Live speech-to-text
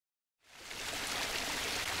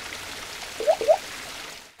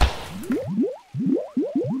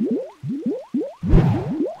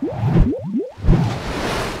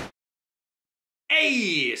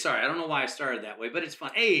Hey, sorry, I don't know why I started that way, but it's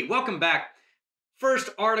fun. Hey, welcome back. First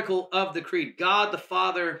article of the Creed. God the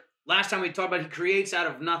Father, last time we talked about he creates out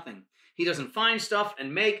of nothing. He doesn't find stuff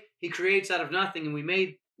and make, he creates out of nothing. And we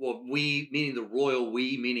made, well, we, meaning the royal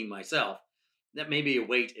we, meaning myself. That may be a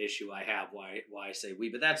weight issue I have, why I say we,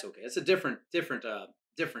 but that's okay. It's a different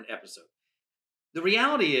episode. The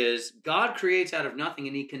reality is God creates out of nothing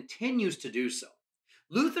and he continues to do so.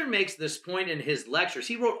 Luther makes this point in his lectures.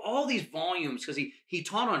 He wrote all these volumes because he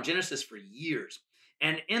taught on Genesis for years.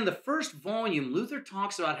 And in the first volume, Luther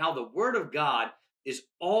talks about how the Word of God is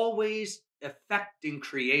always affecting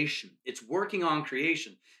creation. It's working on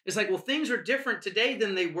creation. It's like, well, things are different today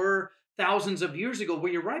than they were thousands of years ago.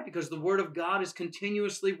 Well, you're right, because the Word of God is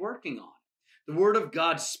continuously working on it. The Word of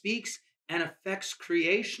God speaks and affects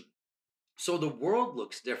creation. So the world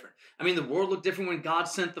looks different. I mean, the world looked different when God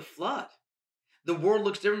sent the flood. The world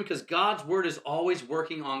looks different because God's word is always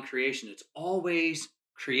working on creation. It's always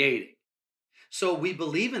creating. So we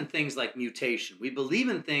believe in things like mutation. We believe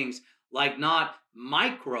in things like not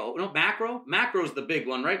macro. Macro is the big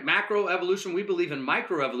one, right? Macro evolution. We believe in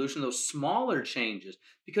microevolution, those smaller changes,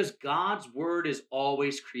 because God's word is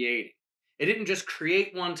always creating. It didn't just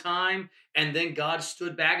create one time and then God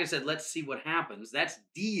stood back and said, let's see what happens. That's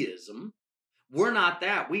deism. We're not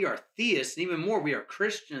that. We are theists, and even more, we are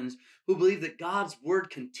Christians who believe that God's word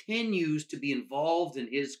continues to be involved in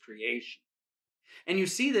his creation. And you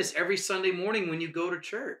see this every Sunday morning when you go to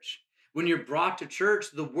church. When you're brought to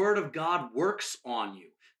church, the word of God works on you.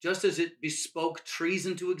 Just as it bespoke trees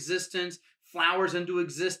into existence, flowers into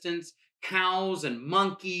existence, cows and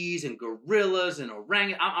monkeys and gorillas and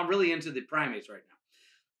orangutans. I'm really into the primates right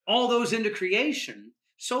now. All those into creation.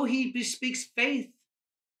 So he bespeaks faith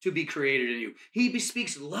to be created in you. He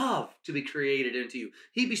bespeaks love to be created into you.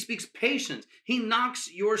 He bespeaks patience. He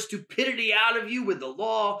knocks your stupidity out of you with the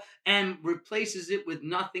law and replaces it with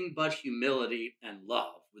nothing but humility and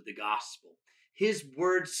love with the gospel. His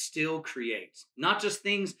word still creates, not just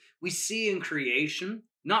things we see in creation,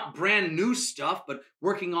 not brand new stuff, but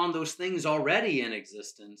working on those things already in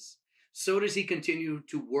existence. So does he continue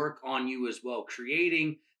to work on you as well,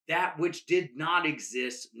 creating that which did not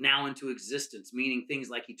exist now into existence, meaning things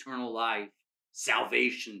like eternal life,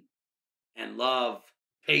 salvation, and love,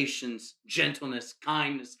 patience, gentleness,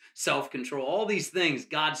 kindness, self-control. All these things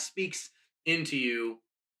God speaks into you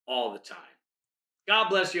all the time. God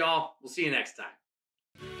bless you all. We'll see you next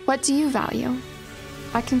time. What do you value?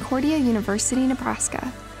 At Concordia University,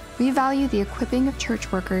 Nebraska, we value the equipping of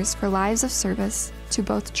church workers for lives of service to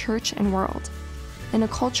both church and world. In a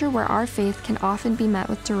culture where our faith can often be met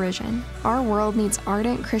with derision, our world needs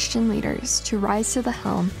ardent Christian leaders to rise to the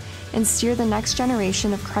helm and steer the next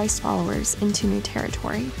generation of Christ followers into new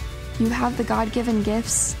territory. You have the God-given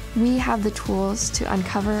gifts, we have the tools to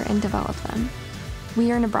uncover and develop them.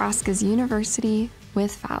 We are Nebraska's university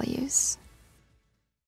with values.